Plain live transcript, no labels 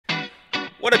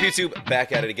What up, YouTube?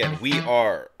 Back at it again. We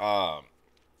are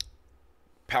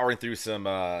powering through some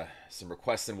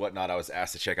requests and whatnot. I was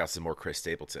asked to check out some more Chris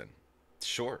Stapleton.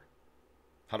 Sure,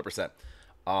 100%.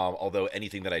 Although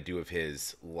anything that I do of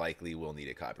his likely will need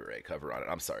a copyright cover on it.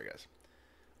 I'm sorry, guys.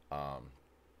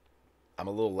 I'm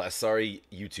a little less sorry.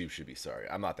 YouTube should be sorry.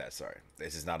 I'm not that sorry.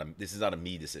 This is not a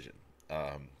me decision.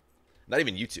 Not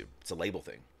even YouTube. It's a label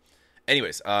thing.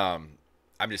 Anyways, I'm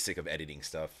just sick of editing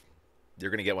stuff. You're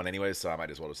gonna get one anyways, so I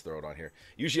might as well just throw it on here.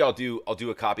 Usually I'll do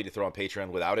a copy to throw on Patreon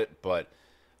without it, but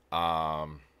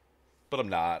I'm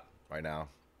not right now.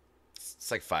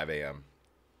 It's like 5 a.m.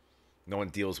 No one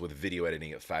deals with video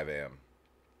editing at 5 a.m.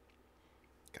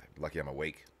 God, lucky I'm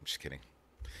awake. I'm just kidding.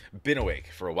 Been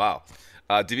awake for a while.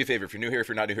 Do me a favor, if you're new here, if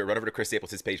you're not new here, run over to Chris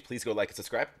Stapleton's page. Please go like and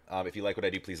subscribe. If you like what I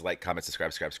do, please like, comment,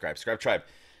 subscribe, tribe.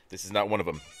 This is not one of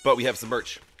them, but we have some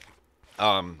merch.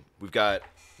 We've got,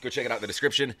 go check it out in the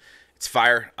description. It's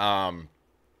fire.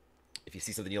 If you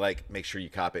see something you like, make sure you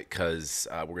cop it because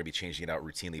we're going to be changing it out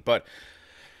routinely. But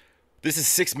this is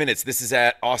 6 minutes. This is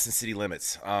at Austin City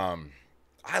Limits. I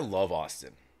love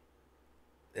Austin.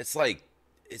 It's like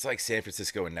San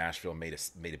Francisco and Nashville made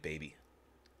a baby.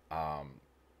 And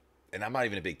I'm not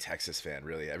even a big Texas fan,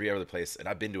 really. Every other place, and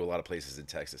I've been to a lot of places in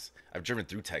Texas. I've driven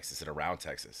through Texas and around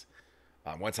Texas.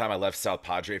 One time I left South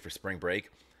Padre for spring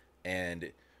break,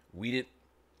 and we didn't.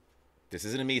 This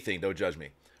isn't a me thing. Don't judge me.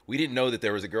 We didn't know that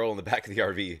there was a girl in the back of the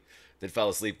RV that fell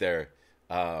asleep there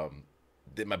that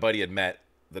my buddy had met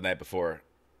the night before.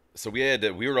 So we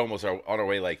were almost on our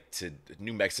way like to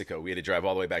New Mexico. We had to drive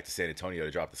all the way back to San Antonio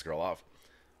to drop this girl off.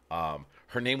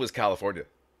 Her name was California.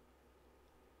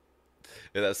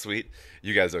 Yeah, that's sweet.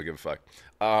 You guys don't give a fuck.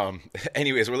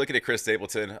 Anyways, we're looking at Chris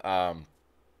Stapleton. I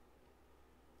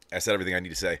said everything I need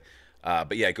to say.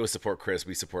 But yeah, go support Chris.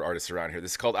 We support artists around here.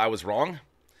 This is called I Was Wrong.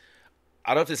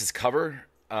 I don't know if this is cover.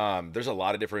 There's a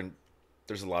lot of different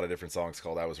songs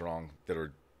called I Was Wrong that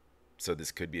are, so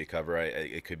this could be a cover.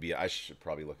 It could be. I should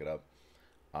probably look it up.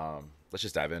 Let's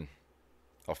just dive in.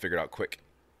 I'll figure it out quick.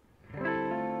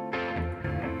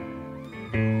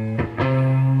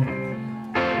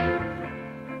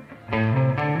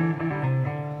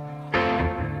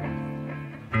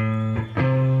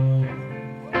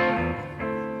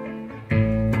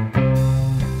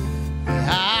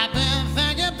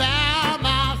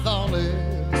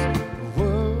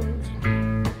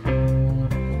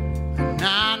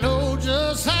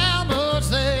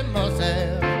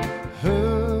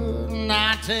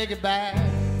 Take it back.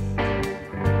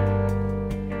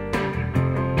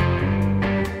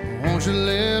 Won't you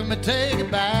let me take it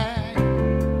back?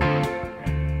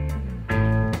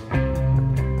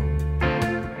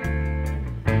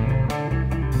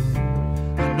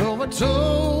 I know I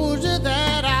told you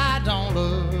that I don't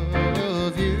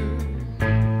love you,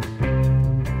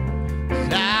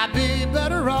 that I'd be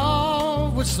better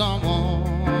off with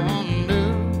someone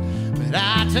new, but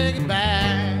I take it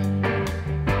back.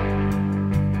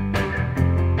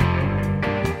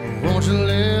 Won't you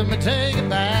let me take it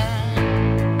back?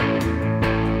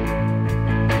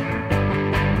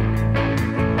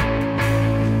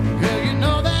 Girl, you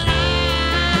know that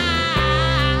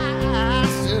I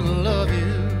still love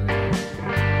you,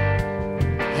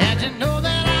 and you know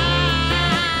that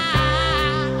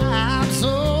I'm so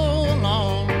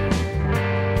alone.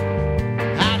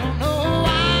 I don't know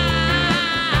why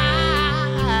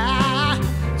I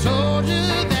told you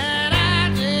that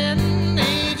I didn't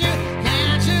need you.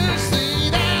 Can't you see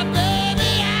that, baby?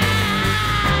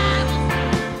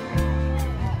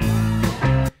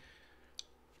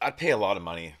 I'd pay a lot of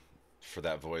money for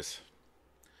that voice.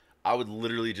 I would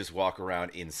literally just walk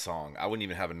around in song. I wouldn't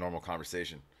even have a normal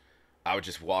conversation. I would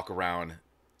just walk around.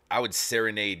 I would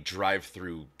serenade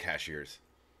drive-through cashiers.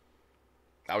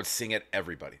 I would sing at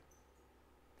everybody.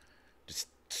 Just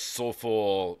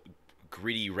soulful,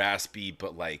 gritty, raspy,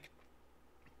 but like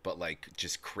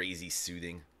just crazy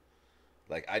soothing.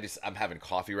 Like I'm having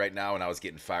coffee right now and I was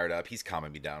getting fired up. He's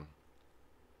calming me down.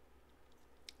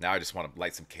 Now I just want to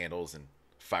light some candles and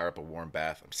fire up a warm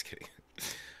bath. I'm just kidding.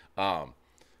 Nah,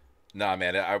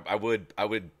 man, I would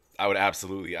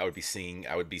absolutely, I would be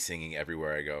singing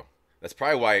everywhere I go. That's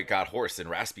probably why it got hoarse and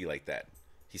raspy like that.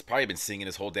 He's probably been singing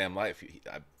his whole damn life.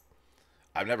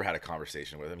 I've never had a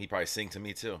conversation with him. He probably sing to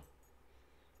me too.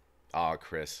 Oh,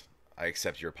 Chris, I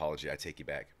accept your apology. I take you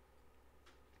back.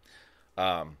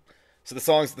 So the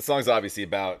song's obviously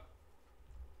about,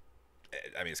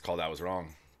 I mean, it's called I Was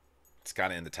Wrong. It's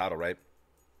kind of in the title, right?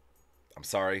 I'm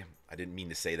sorry. I didn't mean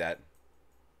to say that.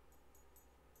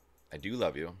 I do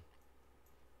love you.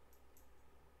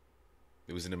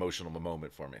 It was an emotional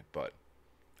moment for me, but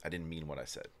I didn't mean what I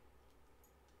said.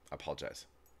 I apologize.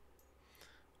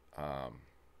 Um,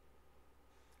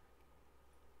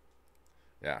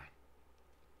 yeah.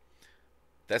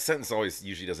 That sentence always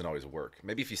usually doesn't always work.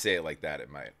 Maybe if you say it like that, it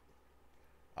might.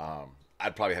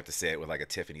 I'd probably have to say it with like a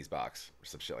Tiffany's box or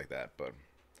some shit like that. But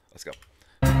let's go.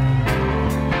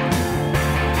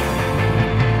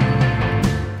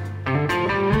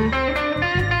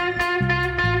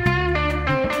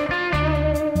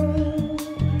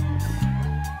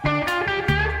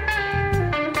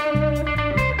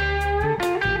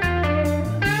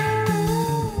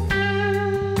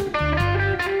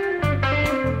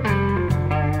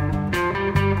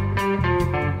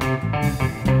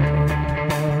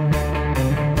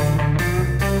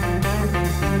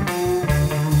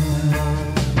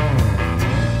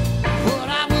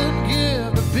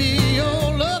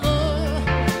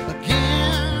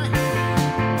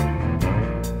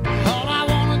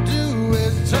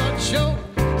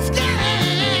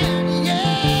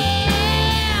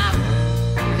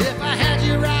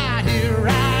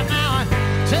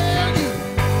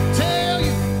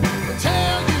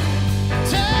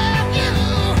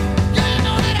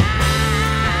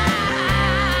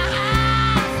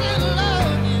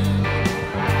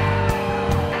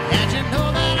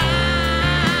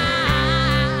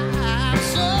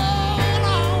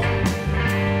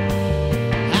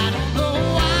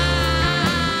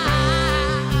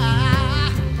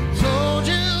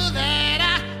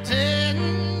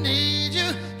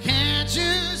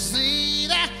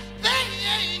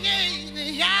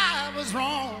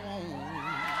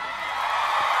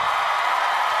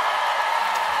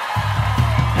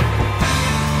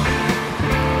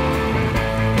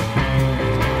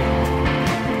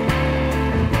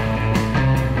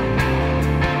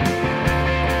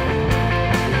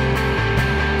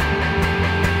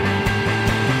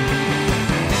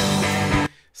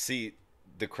 See,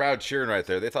 the crowd cheering right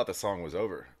there, they thought the song was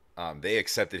over. They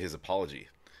accepted his apology.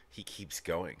 He keeps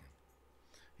going.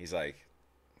 He's like,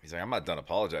 I'm not done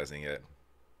apologizing yet.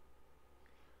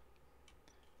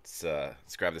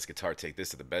 Let's grab this guitar, take this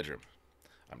to the bedroom.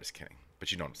 I'm just kidding,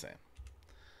 but you know what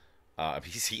I'm saying.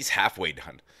 He's halfway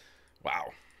done.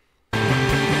 Wow.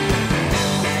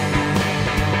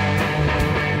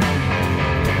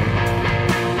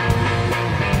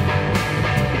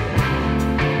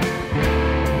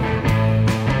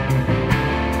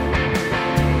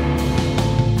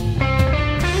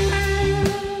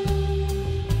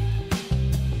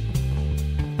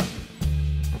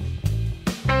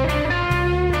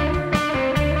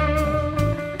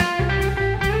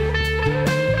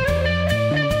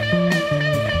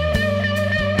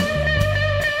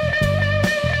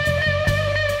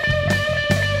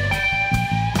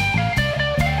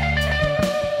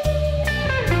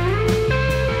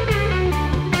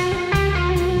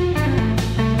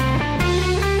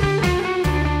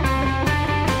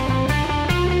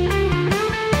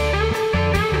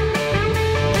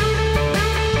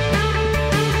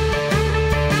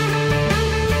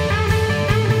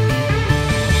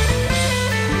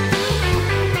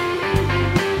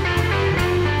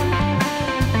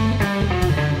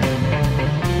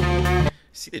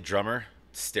 See the drummer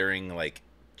staring like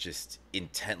just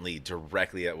intently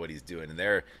directly at what he's doing, and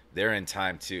they're in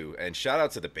time too. And shout out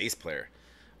to the bass player.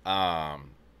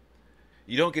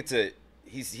 You don't get to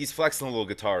he's flexing a little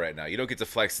guitar right now. You don't get to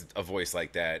flex a voice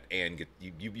like that, and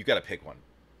you got to pick one.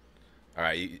 All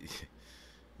right,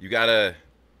 you gotta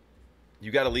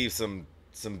leave some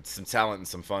talent and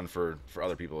some fun for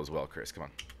other people as well, Chris. Come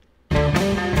on.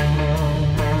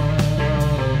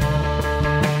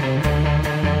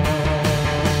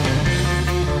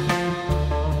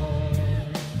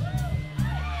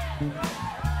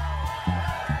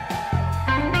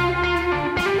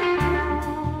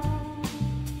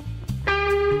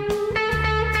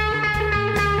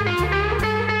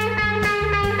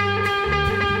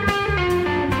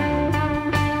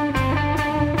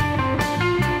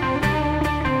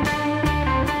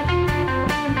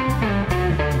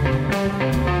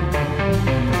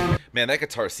 Man, that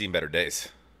guitar's seen better days.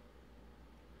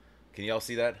 Can y'all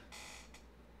see that?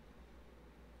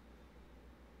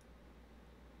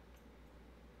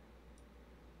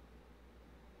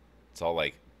 It's all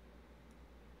like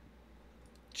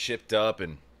chipped up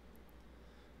and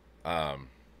I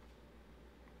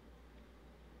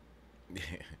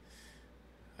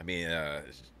mean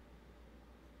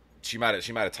she might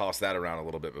have tossed that around a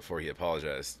little bit before he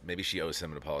apologized. Maybe she owes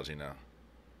him an apology now.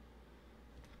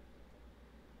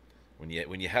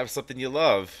 When you have something you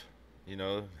love, you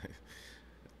know,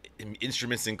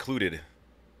 instruments included.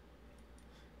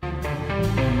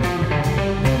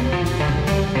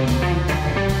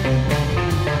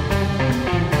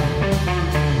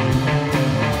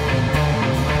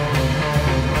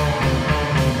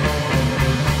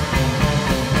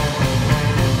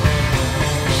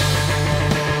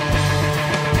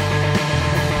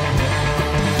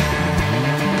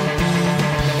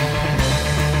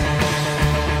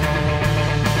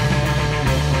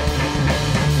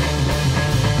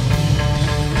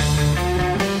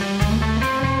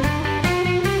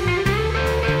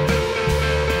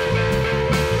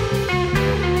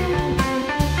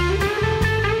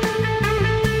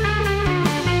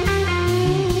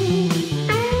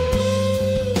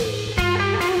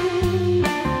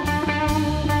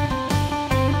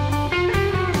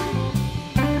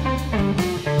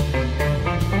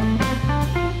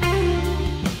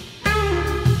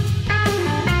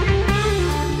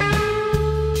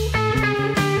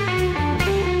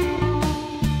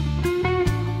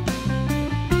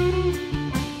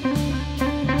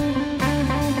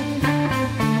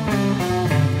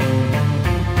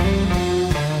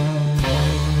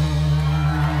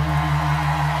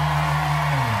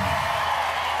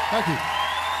 Thank you.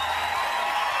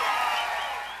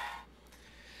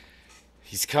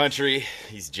 He's country,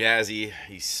 he's jazzy,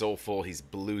 he's soulful, he's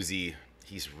bluesy.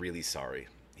 He's really sorry.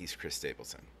 He's Chris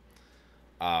Stapleton.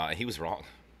 He was wrong.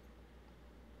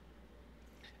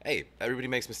 Hey, everybody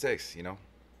makes mistakes, you know?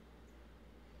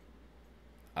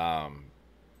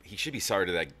 He should be sorry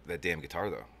to that damn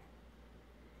guitar, though.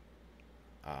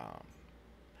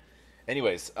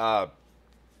 Anyways, no,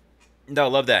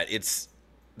 love that. It's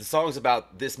the song's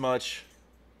about this much,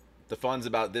 the fun's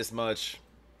about this much.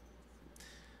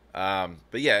 But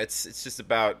yeah, it's just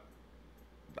about,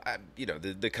 you know,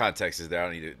 the context is there. I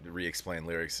don't need to re-explain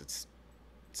lyrics.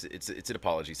 It's an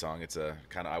apology song. It's a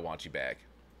kind of I want you back.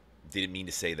 Didn't mean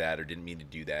to say that or didn't mean to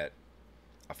do that.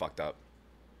 I fucked up.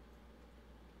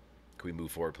 Can we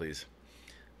move forward, please?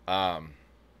 But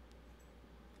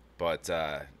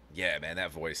yeah, man,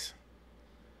 that voice,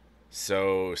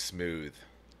 so smooth.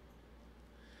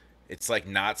 It's like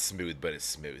not smooth, but it's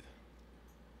smooth.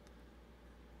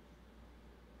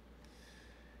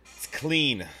 It's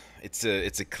clean. It's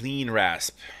a clean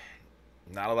rasp.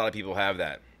 Not a lot of people have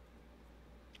that.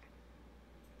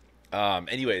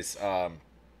 Anyways,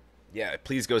 yeah,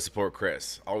 please go support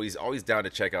Chris. Always down to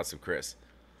check out some Chris.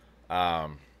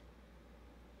 Run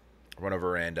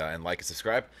over and like and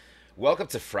subscribe. Welcome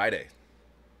to Friday.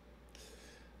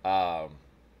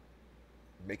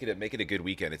 Make it a good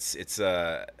weekend. It's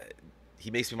he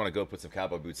makes me want to go put some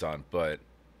cowboy boots on, but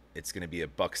it's gonna be a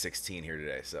 $1.16 here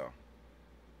today, so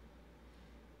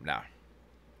nah,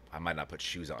 I might not put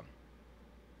shoes on.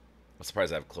 I'm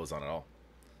surprised I have clothes on at all.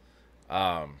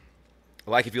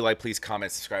 Like if you like, please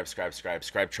comment, subscribe,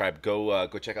 tribe. Go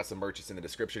check out some merch. It's in the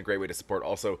description. Great way to support.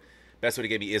 Also, best way to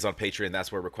get me is on Patreon.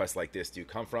 That's where requests like this do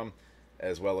come from,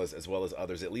 as well as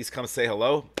others. At least come say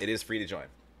hello. It is free to join.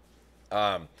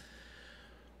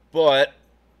 But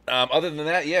other than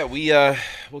that, yeah,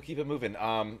 we'll keep it moving.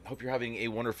 Hope you're having a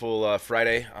wonderful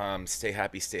Friday. Stay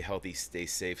happy, stay healthy, stay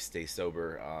safe, stay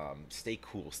sober, stay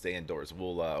cool, stay indoors.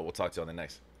 We'll talk to you on the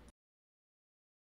next.